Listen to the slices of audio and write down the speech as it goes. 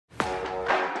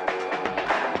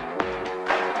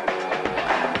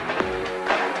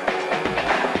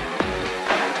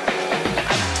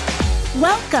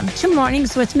Welcome to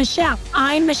Mornings with Michele.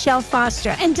 I'm Michele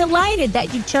Foster and delighted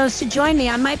that you chose to join me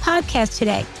on my podcast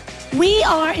today. We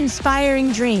are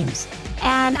inspiring dreams,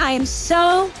 and I am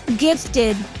so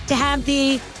gifted to have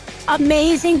the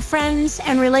amazing friends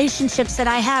and relationships that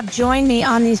I have join me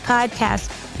on these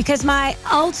podcasts, because my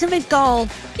ultimate goal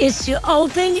is to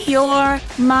open your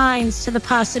minds to the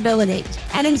possibilities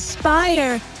and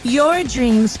inspire your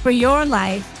dreams for your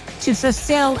life to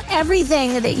fulfill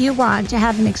everything that you want to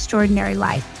have an extraordinary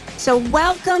life. So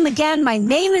welcome again. My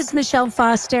name is Michele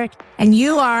Foster, and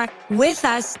you are with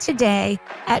us today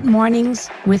at Mornings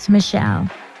with Michele.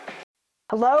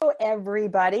 Hello,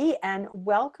 everybody, and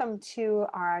welcome to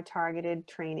our targeted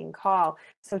training call.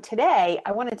 So today,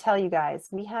 I want to tell you guys,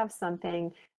 we have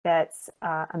something that's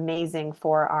amazing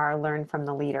for our Learn from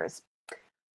the Leaders.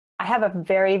 I have a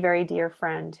very, very dear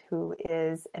friend who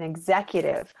is an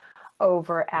executive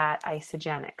over at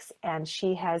Isagenix, and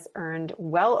she has earned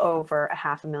well over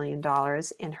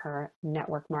 $500,000 in her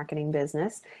network marketing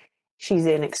business. She's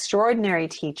an extraordinary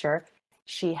teacher.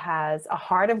 She has a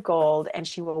heart of gold, and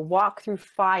she will walk through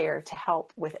fire to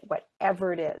help with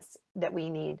whatever it is that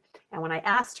we need. And when I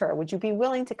asked her, would you be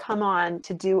willing to come on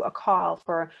to do a call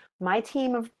for my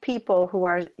team of people who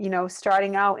are,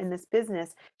 starting out in this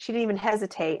business, she didn't even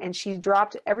hesitate, and she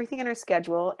dropped everything in her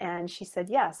schedule, and she said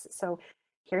yes. So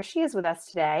here she is with us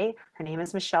today. Her name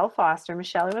is Michele Foster.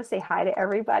 Michele, you want to say hi to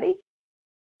everybody?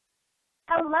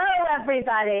 Hello,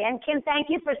 everybody. And Kim, thank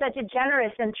you for such a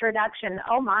generous introduction.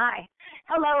 Oh, my.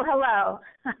 Hello.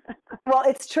 Well,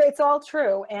 it's true. It's all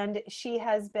true. And she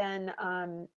has been,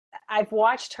 I've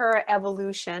watched her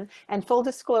evolution, and full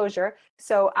disclosure.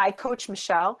 So I coach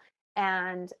Michele,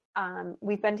 and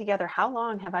we've been together. How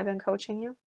long have I been coaching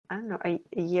you? I don't know, a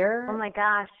year? Oh, my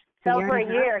gosh. It's over a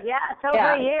year. Yeah, it's over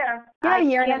a year. Yeah, a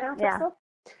year and a half or so.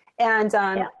 And,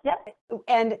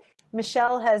 and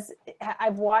Michele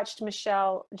I've watched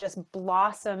Michele just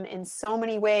blossom in so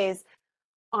many ways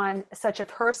on such a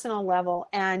personal level,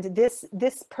 and this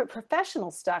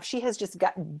professional stuff, she has just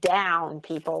got down,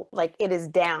 people. Like, it is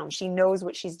down. She knows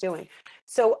what she's doing.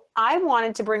 So I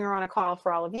wanted to bring her on a call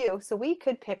for all of you so we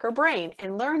could pick her brain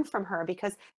and learn from her,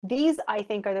 because these, I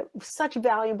think, are such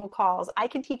valuable calls. I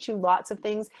can teach you lots of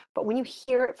things, but when you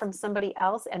hear it from somebody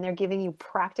else and they're giving you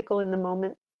practical in the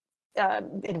moment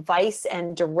advice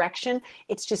and direction,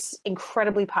 it's just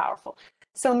incredibly powerful.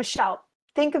 So Michele,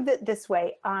 think of it this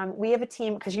way. We have a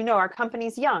team, because our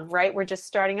company's young, right? We're just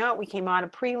starting out. We came out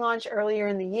of pre-launch earlier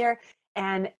in the year,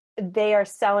 and they are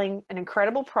selling an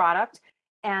incredible product,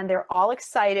 and they're all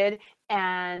excited.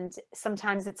 And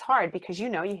sometimes it's hard because, you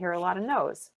hear a lot of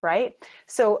no's, right?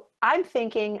 So I'm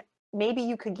thinking maybe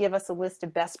you could give us a list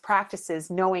of best practices,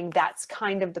 knowing that's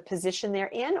kind of the position they're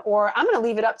in, or I'm going to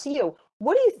leave it up to you.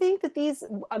 What do you think that these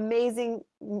amazing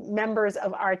members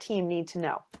of our team need to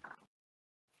know?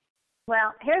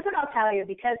 Well, here's what I'll tell you,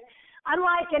 because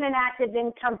unlike in an active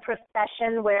income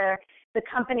profession where the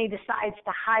company decides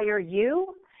to hire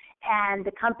you and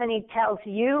the company tells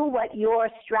you what your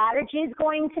strategy is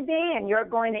going to be and you're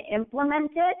going to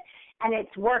implement it, and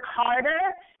it's work harder,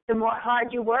 the more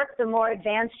hard you work, the more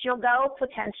advanced you'll go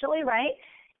potentially, right?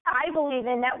 I believe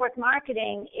in network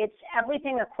marketing, it's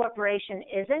everything a corporation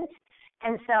isn't.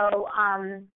 And so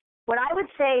what I would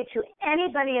say to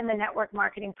anybody in the network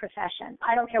marketing profession,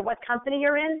 I don't care what company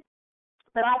you're in,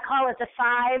 but I call it the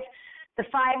five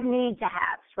need to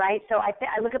haves, right? So I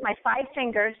look at my 5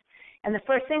 fingers, and the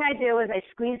first thing I do is I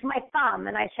squeeze my thumb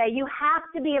and I say, you have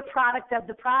to be a product of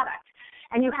the product,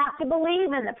 and you have to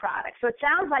believe in the product. So it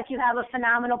sounds like you have a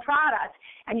phenomenal product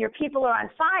and your people are on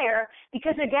fire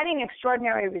because they're getting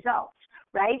extraordinary results,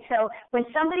 right? So when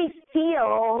somebody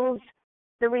feels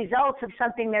the results of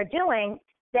something they're doing,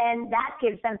 then that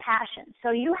gives them passion.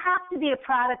 So you have to be a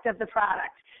product of the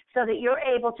product so that you're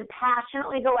able to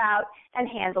passionately go out and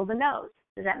handle the no's.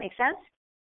 Does that make sense?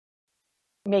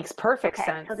 Makes perfect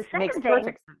sense. So the second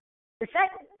thing,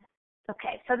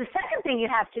 so the second thing you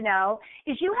have to know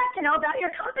is you have to know about your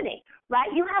company,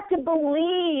 right? You have to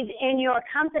believe in your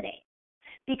company,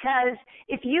 because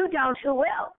if you don't, who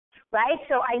will, right?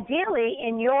 So ideally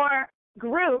in your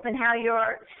group and how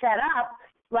you're set up,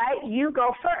 right, you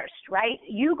go first, right?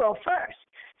 You go first.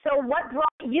 So what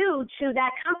brought you to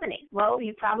that company? Well,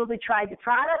 you probably tried the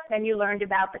product and you learned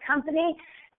about the company.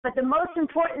 But the most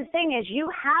important thing is you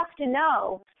have to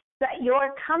know that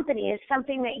your company is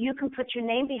something that you can put your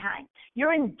name behind.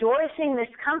 You're endorsing this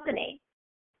company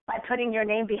by putting your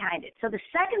name behind it. So the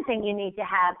second thing you need to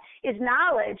have is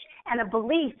knowledge and a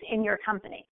belief in your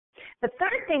company. The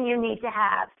third thing you need to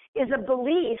have is a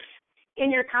belief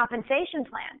in your compensation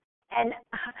plan. And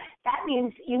that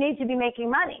means you need to be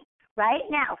making money, right?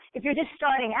 Now, if you're just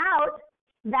starting out,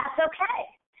 that's okay,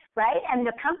 right? And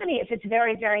the company, if it's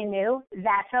very, very new,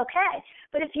 that's okay.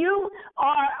 But if you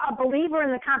are a believer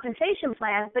in the compensation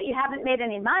plan, but you haven't made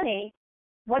any money,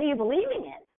 what are you believing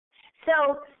in?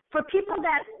 So for people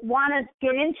that want to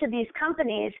get into these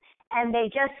companies and they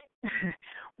just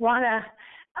want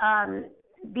to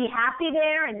be happy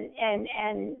there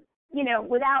and you know,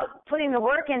 without putting the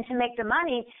work in to make the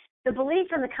money, the belief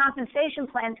in the compensation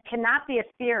plans cannot be a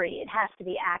theory. It has to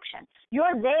be action.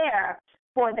 You're there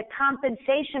for the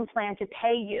compensation plan to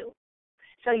pay you.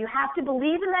 So you have to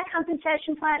believe in that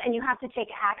compensation plan, and you have to take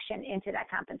action into that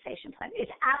compensation plan.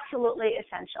 It's absolutely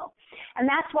essential. And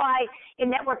that's why in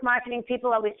network marketing,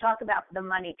 people always talk about the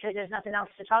money, because there's nothing else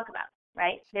to talk about,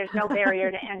 right? There's no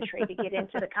barrier to entry to get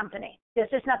into the company. There's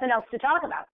just nothing else to talk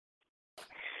about.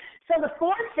 So the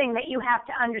fourth thing that you have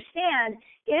to understand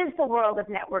is the world of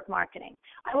network marketing.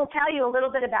 I will tell you a little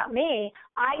bit about me.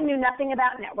 I knew nothing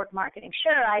about network marketing.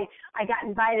 Sure, I got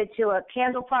invited to a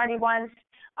candle party once,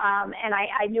 and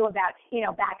I knew about, you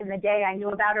know, back in the day, I knew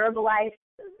about Herbalife.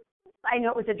 I knew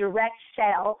it was a direct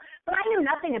sale, but I knew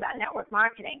nothing about network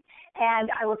marketing. And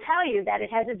I will tell you that it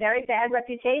has a very bad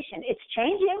reputation. It's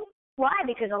changing. Why?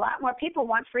 Because a lot more people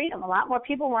want freedom. A lot more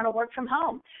people want to work from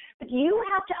home. But you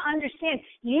have to understand,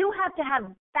 you have to have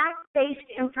fact-based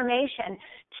information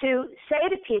to say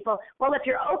to people, well, if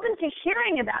you're open to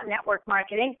hearing about network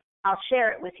marketing, I'll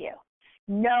share it with you.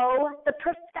 Know the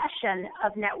profession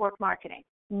of network marketing.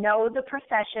 Know the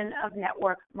profession of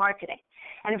network marketing.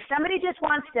 And if somebody just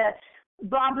wants to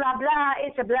blah, blah, blah,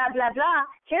 it's a blah, blah, blah,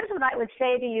 here's what I would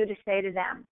say to you to say to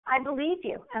them. I believe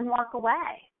you, and walk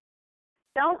away.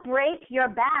 Don't break your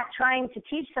back trying to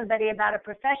teach somebody about a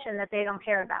profession that they don't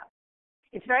care about.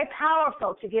 It's very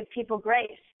powerful to give people grace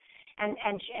and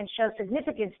show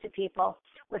significance to people.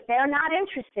 If they're not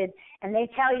interested and they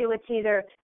tell you it's either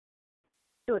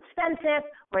too expensive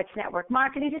or it's network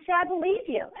marketing, just say, I believe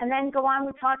you, and then go on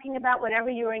with talking about whatever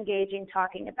you're engaging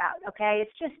talking about, okay?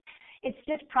 It's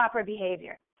just proper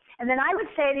behavior. And then I would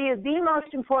say to you, the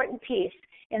most important piece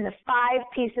in the 5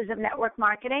 pieces of network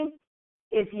marketing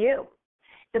is you.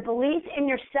 The belief in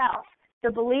yourself, the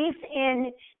belief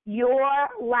in your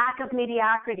lack of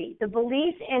mediocrity, the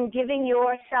belief in giving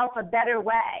yourself a better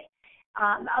way,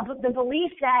 the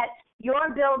belief that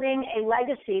you're building a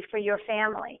legacy for your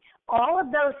family, all of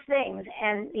those things.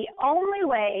 And the only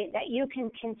way that you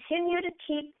can continue to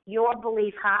keep your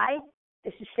belief high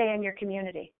is to stay in your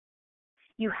community.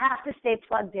 You have to stay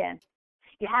plugged in.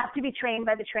 You have to be trained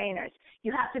by the trainers.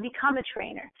 You have to become a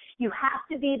trainer. You have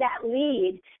to be that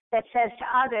lead that says to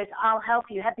others, I'll help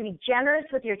you. You have to be generous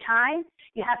with your time.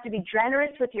 You have to be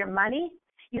generous with your money.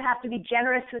 You have to be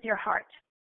generous with your heart.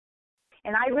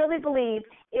 And I really believe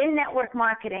in network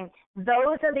marketing,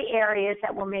 those are the areas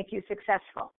that will make you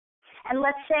successful. And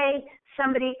let's say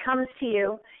somebody comes to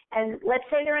you, and let's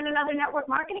say they're in another network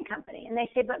marketing company, and they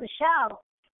say, but Michele,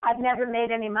 I've never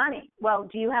made any money. Well,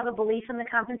 do you have a belief in the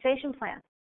compensation plan?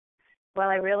 Well,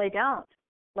 I really don't.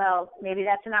 Well, maybe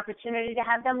that's an opportunity to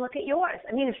have them look at yours.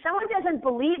 I mean, if someone doesn't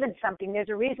believe in something, there's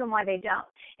a reason why they don't.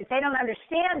 If they don't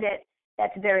understand it,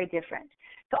 that's very different.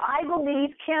 So I believe,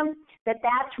 Kim, that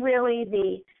that's really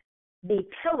the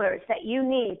pillars that you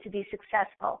need to be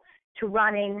successful to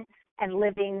running and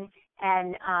living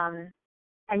and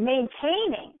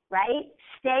maintaining, right?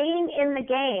 Staying in the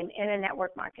game in a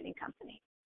network marketing company.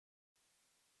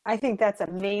 I think that's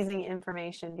amazing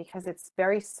information because it's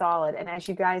very solid. And as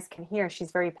you guys can hear,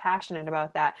 she's very passionate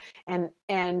about that.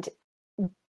 And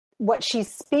what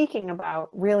she's speaking about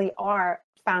really are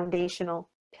foundational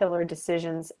pillar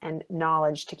decisions and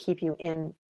knowledge to keep you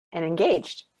in and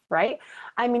engaged, right?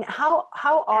 I mean, how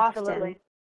often, Absolutely.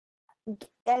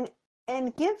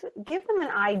 and give them an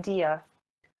idea,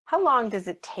 how long does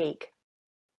it take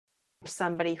for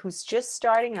somebody who's just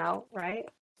starting out, right?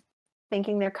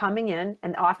 Thinking they're coming in,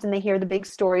 and often they hear the big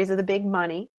stories of the big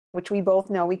money, which we both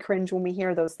know we cringe when we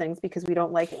hear those things because we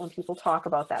don't like it when people talk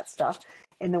about that stuff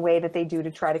in the way that they do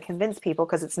to try to convince people,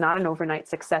 because it's not an overnight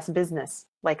success business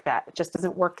like that. It just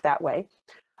doesn't work that way.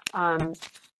 How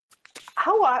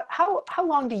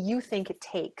long do you think it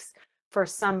takes for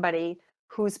somebody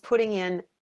who's putting in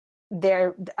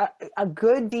a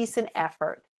good, decent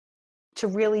effort to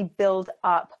really build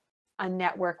up a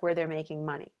network where they're making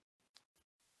money?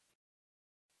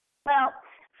 Well,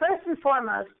 first and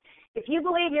foremost, if you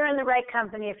believe you're in the right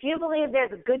company, if you believe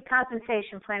there's a good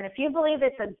compensation plan, if you believe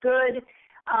it's a good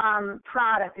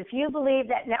product, if you believe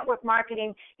that network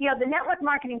marketing, the network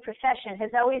marketing profession has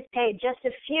always paid just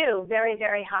a few very,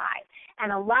 very high,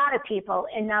 and a lot of people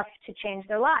enough to change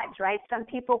their lives, right? Some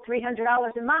people, $300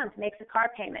 a month makes a car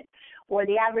payment, or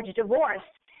the average divorce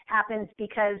happens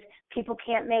because people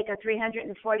can't make a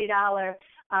 $340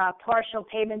 partial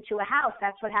payment to a house.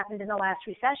 That's what happened in the last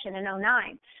recession in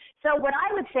 '09. So what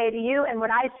I would say to you and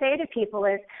what I say to people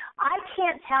is, I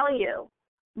can't tell you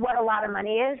what a lot of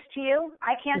money is to you.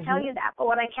 I can't tell you that. But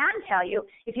what I can tell you,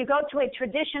 if you go to a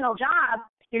traditional job,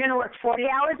 you're going to work 40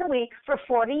 hours a week for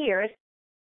 40 years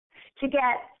to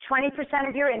get 20%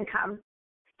 of your income,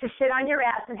 to sit on your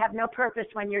ass and have no purpose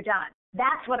when you're done.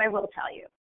 That's what I will tell you.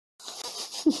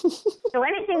 So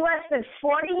anything less than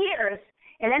 40 years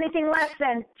and anything less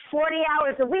than 40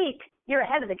 hours a week, you're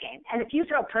ahead of the game. And if you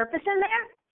throw purpose in there,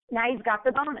 now you've got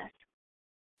the bonus.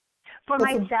 For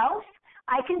myself,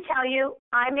 I can tell you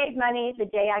I made money the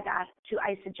day I got to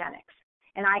Isogenics.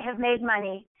 And I have made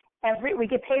money we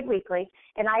get paid weekly,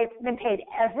 and I've been paid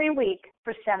every week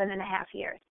for 7.5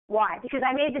 years. Why? Because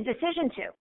I made the decision to.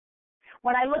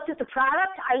 When I looked at the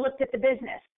product, I looked at the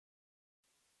business.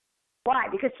 Why?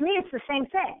 Because to me, it's the same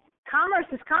thing. Commerce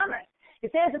is commerce.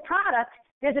 If there's a product,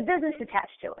 there's a business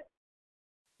attached to it.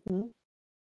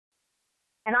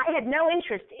 And I had no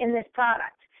interest in this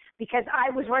product because I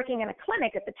was working in a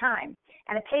clinic at the time,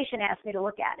 and a patient asked me to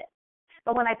look at it.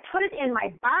 But when I put it in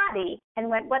my body and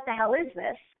went, what the hell is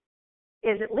this?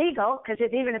 Is it legal? Because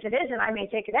even if it isn't, I may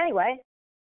take it anyway.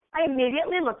 I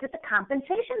immediately looked at the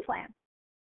compensation plan.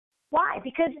 Why?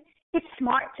 Because it's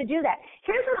smart to do that.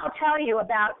 Here's what I'll tell you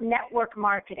about network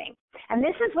marketing. And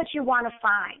this is what you want to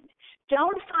find.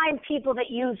 Don't find people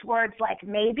that use words like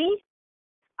maybe,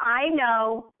 I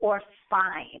know, or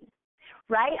fine.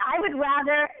 Right? I would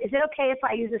rather, is it okay if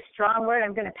I use a strong word?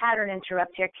 I'm going to pattern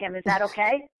interrupt here, Kim. Is that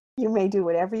okay? You may do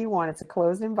whatever you want. It's a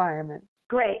closed environment.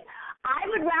 Great. I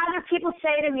would rather people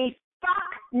say to me,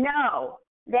 fuck no,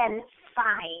 than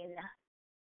fine.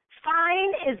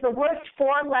 Fine is the worst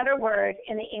 4-letter word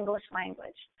in the English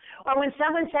language. Or when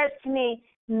someone says to me,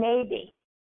 maybe.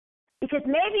 Because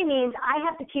maybe means I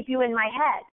have to keep you in my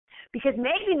head. Because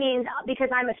maybe means because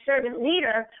I'm a servant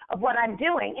leader of what I'm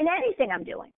doing in anything I'm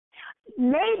doing.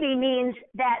 Maybe means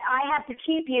that I have to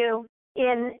keep you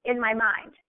in my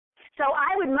mind. So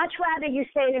I would much rather you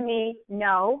say to me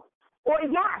no or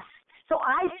yes. So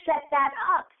I set that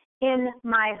up in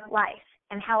my life.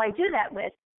 And how I do that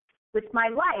with my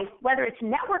life, whether it's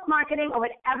network marketing or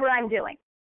whatever I'm doing,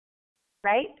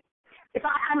 right?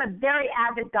 I'm a very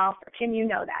avid golfer. Kim, you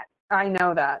know that. I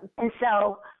know that. And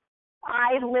so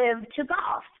I live to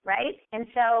golf, right? And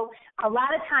so a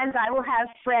lot of times I will have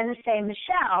friends say,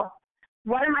 Michele,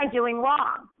 what am I doing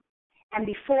wrong? And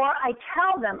before I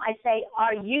tell them, I say,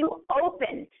 are you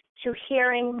open to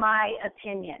hearing my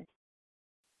opinion?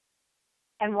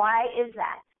 And why is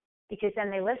that? Because then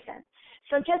they listen.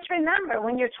 So just remember,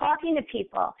 when you're talking to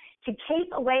people, to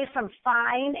keep away from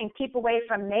fine and keep away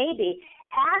from maybe,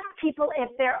 ask people if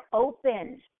they're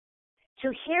open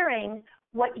to hearing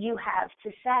what you have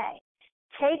to say.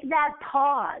 Take that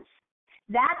pause.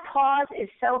 That pause is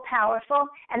so powerful,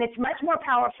 and it's much more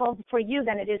powerful for you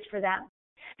than it is for them.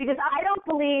 Because I don't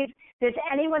believe there's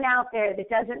anyone out there that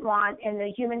doesn't want, in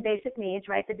the human basic needs,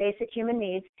 right, the basic human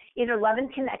needs, either love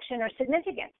and connection or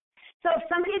significance. So if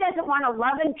somebody doesn't want to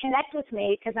love and connect with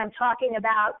me because I'm talking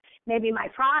about maybe my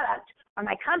product or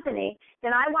my company,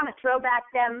 then I want to throw back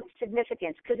them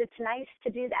significance because it's nice to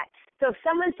do that. So if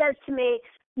someone says to me,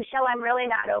 Michele, I'm really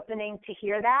not opening to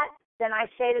hear that, then I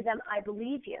say to them, I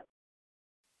believe you.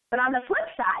 But on the flip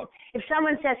side, if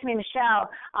someone says to me, Michele,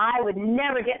 I would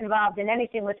never get involved in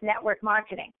anything with network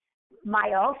marketing,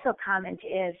 my also comment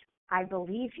is, I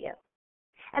believe you.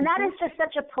 And that is just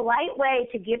such a polite way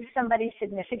to give somebody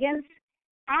significance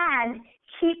and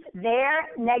keep their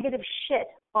negative shit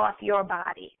off your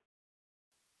body.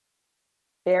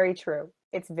 Very true.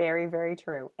 It's very, very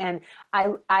true. And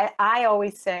I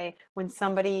always say when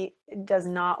somebody does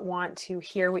not want to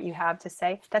hear what you have to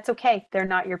say, that's okay. They're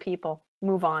not your people.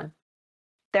 Move on.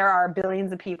 There are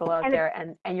billions of people out there,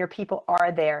 and your people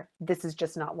are there. This is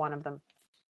just not one of them.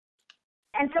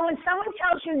 And so when someone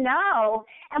tells you no,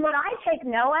 and what I take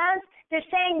no as, they're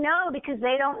saying no because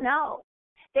they don't know.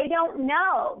 They don't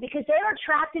know because they're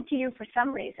attracted to you for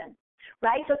some reason,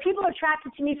 right? So people are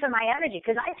attracted to me for my energy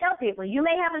because I tell people, you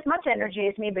may have as much energy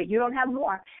as me, but you don't have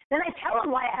more. Then I tell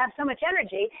them why I have so much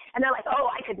energy, and they're like, oh,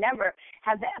 I could never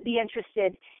be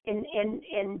interested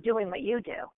in doing what you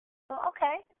do. Well,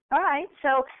 okay, all right.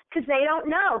 So because they don't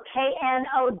know,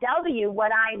 KNOW,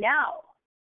 what I know.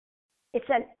 It's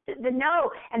the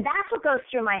no, and that's what goes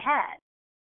through my head.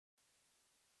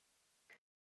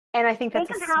 And I think that's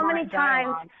think of how many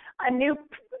times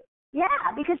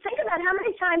because think about how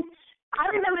many times, I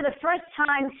remember the first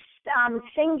time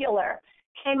Singular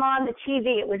came on the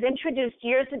TV. It was introduced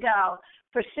years ago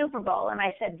for Super Bowl, and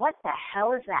I said, what the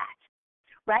hell is that?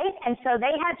 right? And so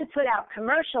they had to put out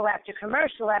commercial after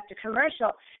commercial after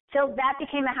commercial till that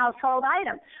became a household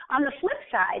item. On the flip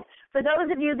side, for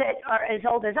those of you that are as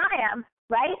old as I am,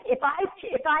 right, if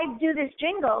I do this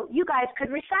jingle, you guys could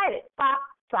recite it. Flop,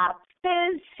 flop,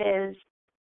 fizz, fizz.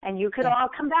 And you could all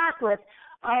come back with,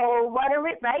 oh, what are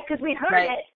it, right? Because we heard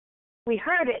it. We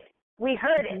heard it. We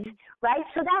heard it, right?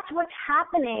 So that's what's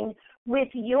happening with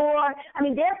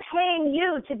they're paying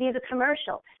you to be the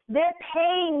commercial. They're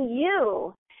paying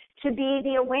you to be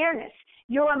the awareness.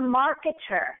 You're a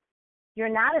marketer. You're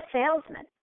not a salesman.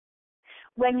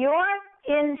 When you're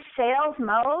in sales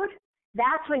mode,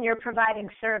 that's when you're providing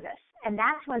service. And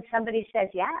that's when somebody says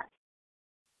yes.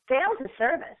 Sales is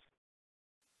service.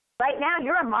 Right now,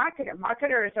 you're a marketer.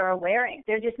 Marketers are aware.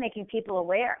 They're just making people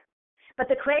aware. But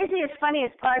the craziest,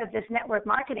 funniest part of this network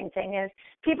marketing thing is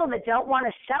people that don't want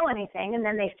to sell anything, and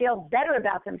then they feel better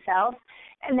about themselves,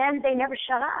 and then they never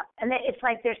shut up. And it's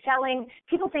like they're selling.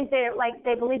 People think they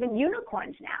believe in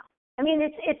unicorns now. I mean,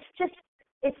 it's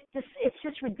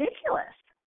just ridiculous.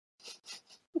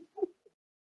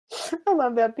 I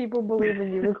love that people believe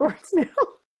in unicorns now.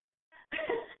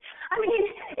 I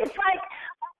mean, it's like,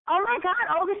 oh my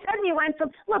God, all of a sudden you went from,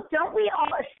 look, don't we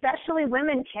all, especially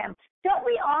women, Kim, don't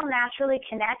we all naturally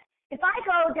connect? If I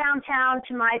go downtown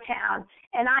to my town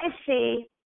and I see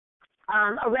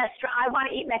a restaurant, I want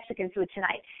to eat Mexican food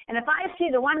tonight. And if I see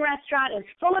the one restaurant is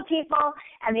full of people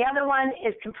and the other one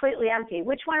is completely empty,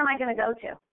 which one am I going to go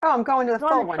to? Oh, I'm going to the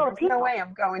full one. There's no way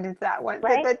I'm going to that one.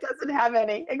 Right? That doesn't have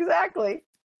any. Exactly.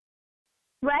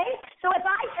 Right? So if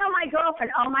I tell my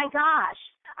girlfriend, oh my gosh,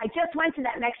 I just went to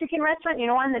that Mexican restaurant,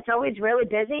 one that's always really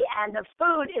busy, and the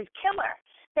food is killer.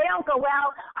 They don't go,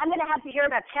 well, I'm going to have to hear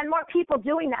about 10 more people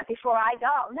doing that before I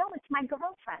go. No, it's my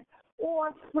girlfriend.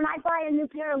 Or when I buy a new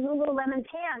pair of Lululemon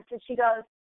pants, and she goes,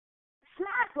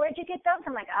 Smack, where'd you get those?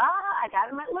 I'm like, I got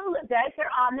them at Lulu.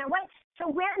 They're on their way. So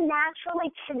we're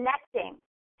naturally connecting.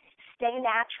 Stay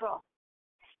natural.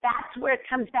 That's where it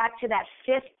comes back to that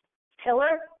fifth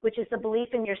pillar, which is the belief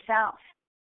in yourself.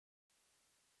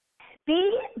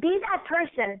 Be that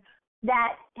person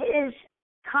that is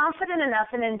confident enough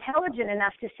and intelligent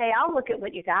enough to say, I'll look at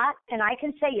what you got, and I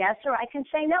can say yes or I can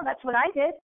say no. That's what I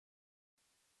did.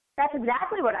 That's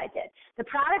exactly what I did. The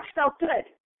products felt good.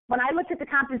 When I looked at the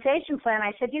compensation plan,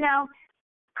 I said,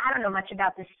 I don't know much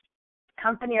about this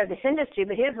company or this industry,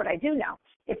 but here's what I do know.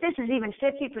 If this is even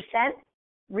 50%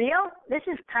 real, this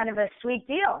is kind of a sweet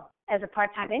deal as a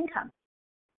part-time income.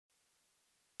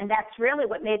 And that's really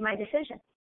what made my decision.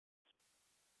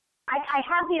 I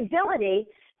have the ability,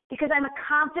 because I'm a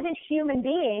confident human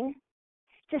being,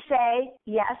 to say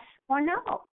yes or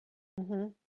no. Mm-hmm.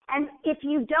 And if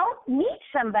you don't meet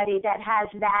somebody that has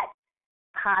that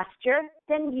posture,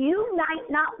 then you might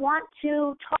not want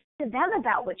to talk to them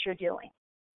about what you're doing.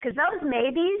 Because those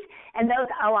maybes and those,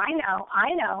 oh, I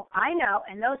know,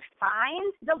 and those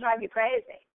fines, they'll drive you crazy.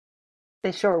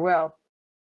 They sure will.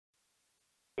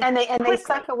 And they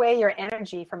suck away your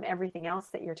energy from everything else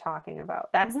that you're talking about.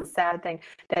 That's the sad thing,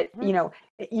 that,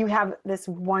 you have this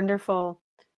wonderful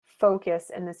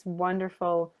focus and this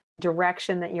wonderful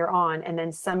direction that you're on. And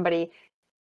then somebody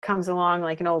comes along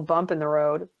like an old bump in the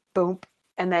road, boom.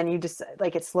 And then you just,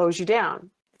 like, it slows you down.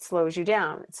 It slows you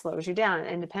down. It slows you down.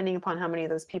 And depending upon how many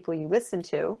of those people you listen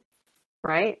to,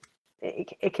 right,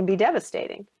 it can be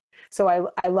devastating. So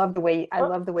I love the way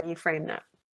you frame that.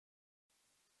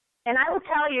 And I will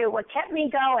tell you what kept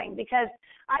me going, because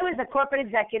I was a corporate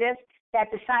executive that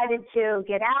decided to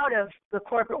get out of the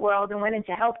corporate world and went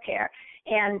into healthcare.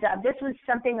 And this was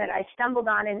something that I stumbled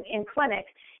on in clinic,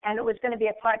 and it was going to be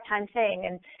a part-time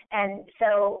thing. And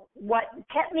so what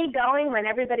kept me going when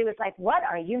everybody was like, what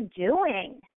are you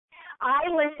doing? I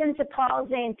listened to Paul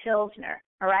Zane Pilsner.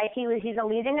 All right, he's a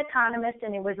leading economist,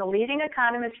 and he was a leading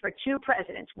economist for two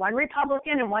presidents, one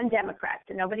Republican and one Democrat,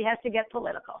 so nobody has to get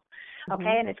political,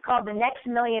 okay? And it's called The Next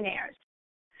Millionaires,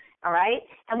 all right?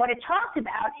 And what it talked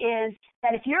about is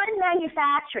that if you're in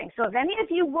manufacturing, so if any of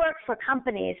you work for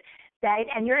companies, right,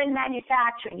 and you're in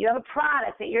manufacturing, you have a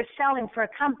product that you're selling for a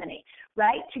company,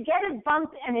 right, to get a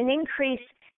bump and an increase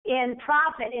in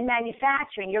profit in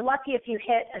manufacturing, you're lucky if you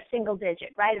hit a single digit,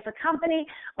 right? If a company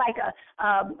like a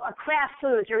Kraft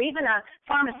Foods or even a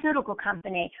pharmaceutical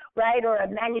company, right, or a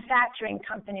manufacturing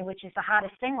company, which is the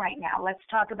hottest thing right now, let's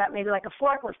talk about maybe like a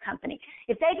forklift company.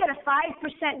 If they get a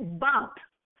 5% bump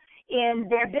in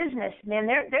their business, then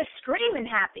they're screaming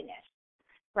happiness,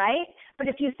 right? But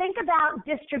if you think about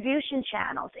distribution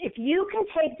channels, if you can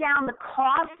take down the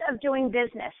cost of doing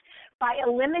business by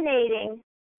eliminating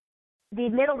the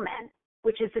middlemen,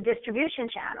 which is the distribution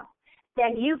channel,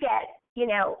 then you get,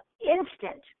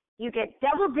 instant, you get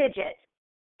double-digit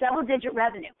double-digit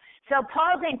revenue. So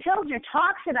Paul Zane Pilsner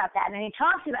talks about that, and he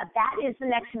talks about that is the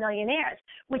next millionaires,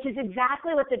 which is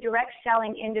exactly what the direct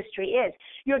selling industry is.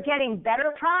 You're getting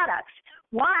better products.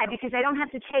 Why? Because they don't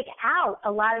have to take out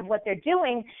a lot of what they're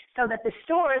doing so that the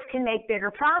stores can make bigger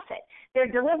profit.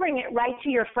 They're delivering it right to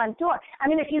your front door. I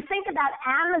mean, if you think about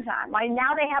Amazon, right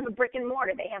now they have a brick and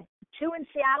mortar. They have 2 in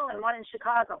Seattle and 1 in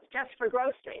Chicago just for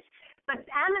groceries. But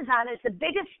Amazon is the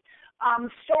biggest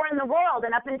store in the world,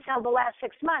 and up until the last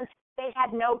 6 months, they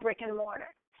had no brick and mortar.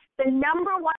 The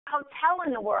number 1 hotel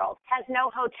in the world has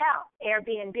no hotel,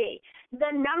 Airbnb.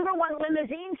 The number 1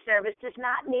 limousine service does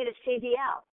not need a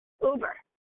CDL, Uber.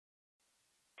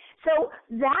 So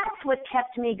that's what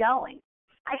kept me going.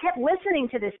 I kept listening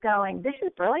to this going, this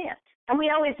is brilliant. And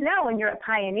we always know when you're a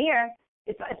pioneer,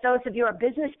 if those of you are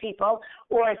business people,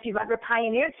 or if you've ever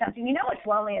pioneered something, you know it's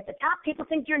lonely at the top. People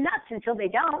think you're nuts until they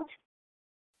don't.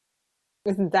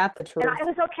 Isn't that the truth? And I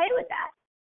was okay with that.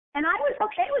 And I was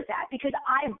okay with that because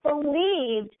I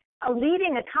believed a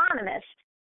leading economist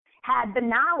had the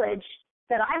knowledge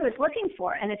that I was looking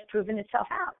for, and it's proven itself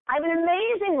out. I have an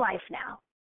amazing life now.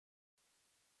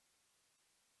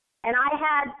 And I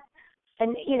had,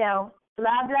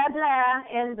 blah, blah, blah,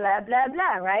 and blah, blah,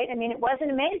 blah, right? I mean, it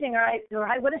wasn't amazing, or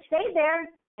I would have stayed there.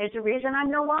 There's a reason I'm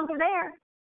no longer there.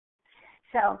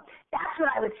 So that's what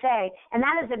I would say. And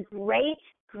that is a great,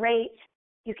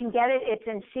 you can get it. It's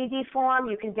in CD form.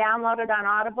 You can download it on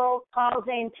Audible. Paul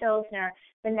Zane Pilsner,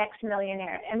 The Next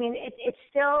Millionaire. I mean,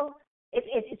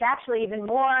 it's actually even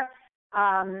more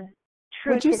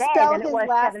true Would you today spell than it his was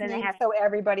last 7.5 name so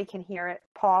everybody can hear it?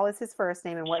 Paul is his first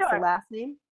name, and what's Sure. the last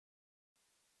name?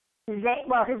 Zane,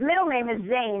 well, his middle name is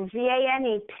Zane,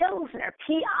 Zane, Pilsner,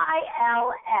 Pilsner,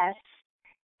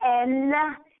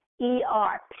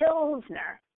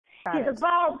 Pilsner. He's a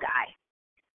bald guy.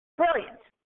 Brilliant.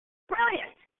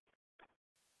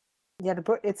 Yeah, the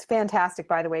book, it's fantastic,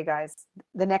 by the way, guys.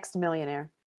 The Next Millionaire.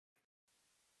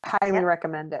 Highly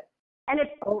recommend it. And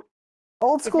it's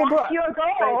old school book. Your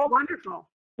goal. But it's wonderful.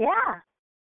 Yeah.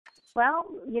 Well,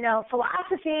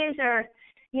 philosophies are,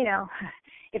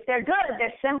 if they're good,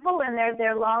 they're simple and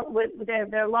they're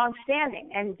long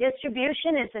standing. And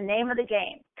distribution is the name of the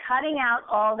game. Cutting out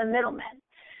all the middlemen.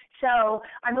 So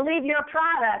I believe your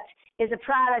product is a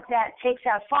product that takes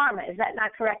out pharma. Is that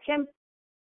not correct, Kim?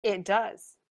 It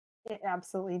does. It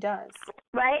absolutely does.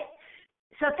 Right?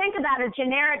 So think about a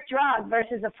generic drug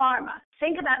versus a pharma.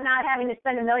 Think about not having to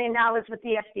spend $1 million with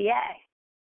the FDA.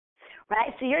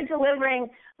 Right? So you're delivering,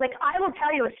 I will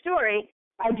tell you a story.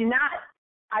 I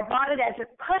bought it as a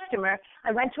customer.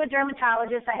 I went to a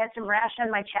dermatologist. I had some rash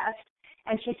on my chest.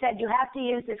 And she said, you have to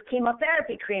use this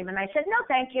chemotherapy cream. And I said, no,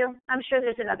 thank you. I'm sure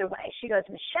there's another way. She goes,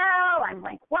 Michele. I'm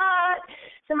like, what?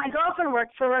 So my girlfriend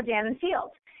worked for Rodan and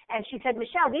Fields. And she said,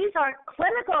 Michele, these are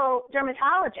clinical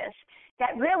dermatologists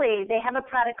that really, they have a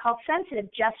product called Sensitive.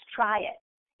 Just try it.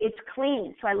 It's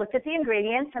clean. So I looked at the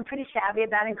ingredients. I'm pretty savvy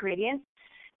about ingredients.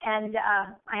 And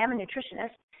I am a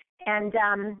nutritionist. And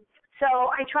so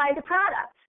I tried the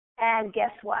product. And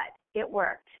guess what? It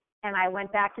worked. And I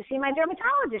went back to see my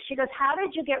dermatologist. She goes, how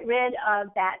did you get rid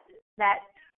of that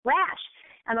rash?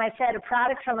 And I said, a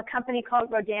product from a company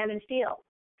called Rodan and Fields.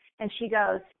 And she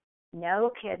goes,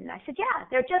 no kidding. I said, yeah,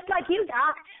 they're just like you,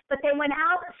 Doc, but they went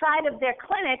outside of their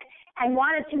clinic and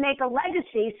wanted to make a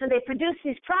legacy, so they produced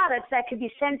these products that could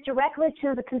be sent directly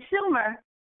to the consumer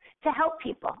to help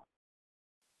people.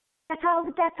 That's all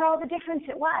the difference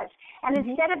it was. And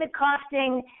instead of it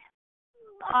costing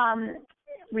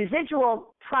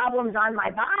residual problems on my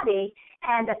body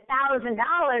and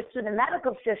 $1,000 through the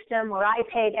medical system where I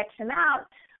paid X amount,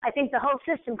 I think the whole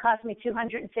system cost me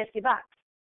 $250.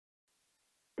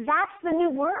 That's the new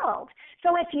world.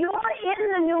 So if you're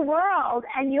in the new world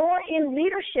and you're in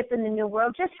leadership in the new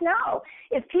world, just know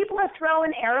if people are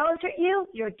throwing arrows at you,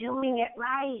 you're doing it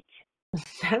right.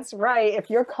 That's right. If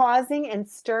you're causing and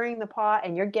stirring the pot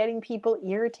and you're getting people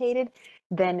irritated,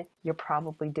 then you're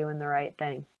probably doing the right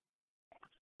thing.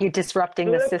 You're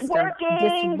disrupting the system.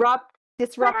 Working.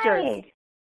 Disruptors. Right.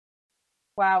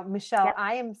 Wow, Michele, Yep.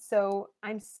 I'm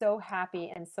so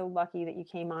happy and so lucky that you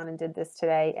came on and did this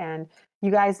today. And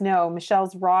you guys know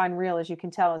Michelle's raw and real, as you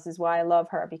can tell. This is why I love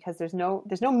her, because there's no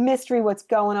mystery what's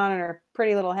going on in her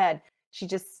pretty little head. She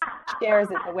just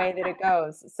shares it the way that it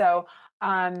goes. So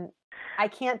I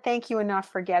can't thank you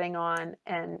enough for getting on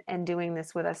and doing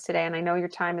this with us today. And I know your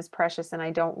time is precious and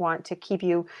I don't want to keep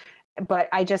you, but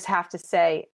I just have to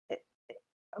say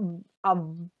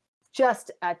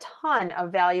just a ton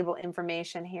of valuable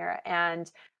information here. And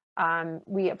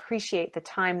we appreciate the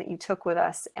time that you took with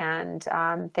us, and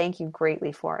thank you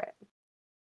greatly for it.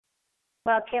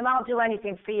 Well, Kim, I'll do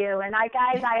anything for you. And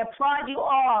guys, I applaud you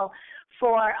all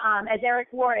for, as Eric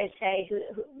Worre says,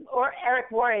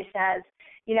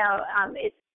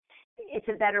 it's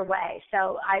a better way.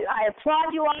 So I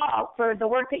applaud you all for the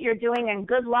work that you're doing, and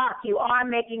good luck. You are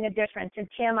making a difference. And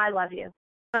Kim, I love you.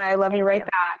 I love you right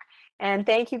back. And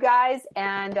thank you guys.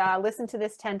 And listen to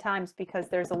this 10 times because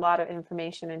there's a lot of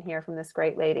information in here from this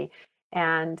great lady.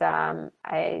 And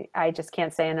I just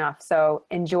can't say enough. So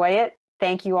enjoy it.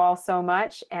 Thank you all so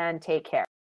much and take care.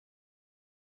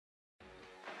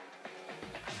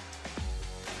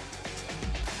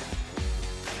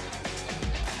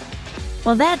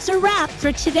 Well, that's a wrap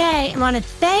for today. I want to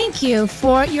thank you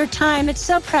for your time. It's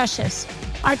so precious.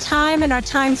 Our time and our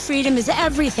time freedom is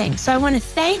everything. So I want to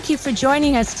thank you for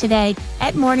joining us today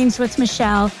at Mornings with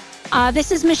Michele.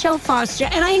 This is Michele Foster,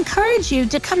 and I encourage you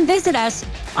to come visit us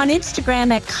on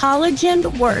Instagram at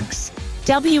Collagen Works,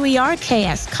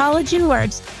 WERKS, Collagen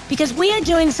Works, because we are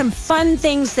doing some fun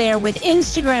things there with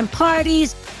Instagram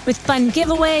parties, with fun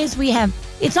giveaways.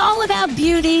 It's all about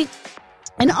beauty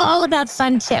and all about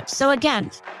fun tips. So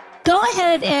again, go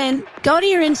ahead and go to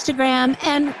your Instagram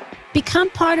and become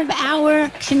part of our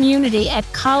community at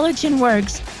Collagen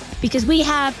Works, because we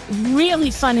have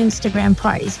really fun Instagram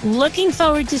parties. Looking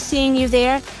forward to seeing you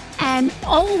there. And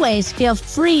always feel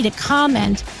free to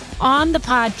comment on the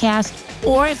podcast,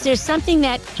 or if there's something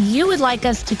that you would like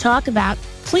us to talk about,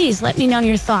 please let me know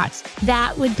your thoughts.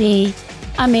 That would be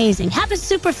amazing. Have a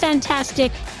super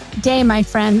fantastic day, my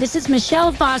friend. This is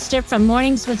Michele Foster from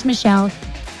Mornings with Michele,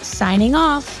 signing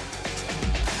off.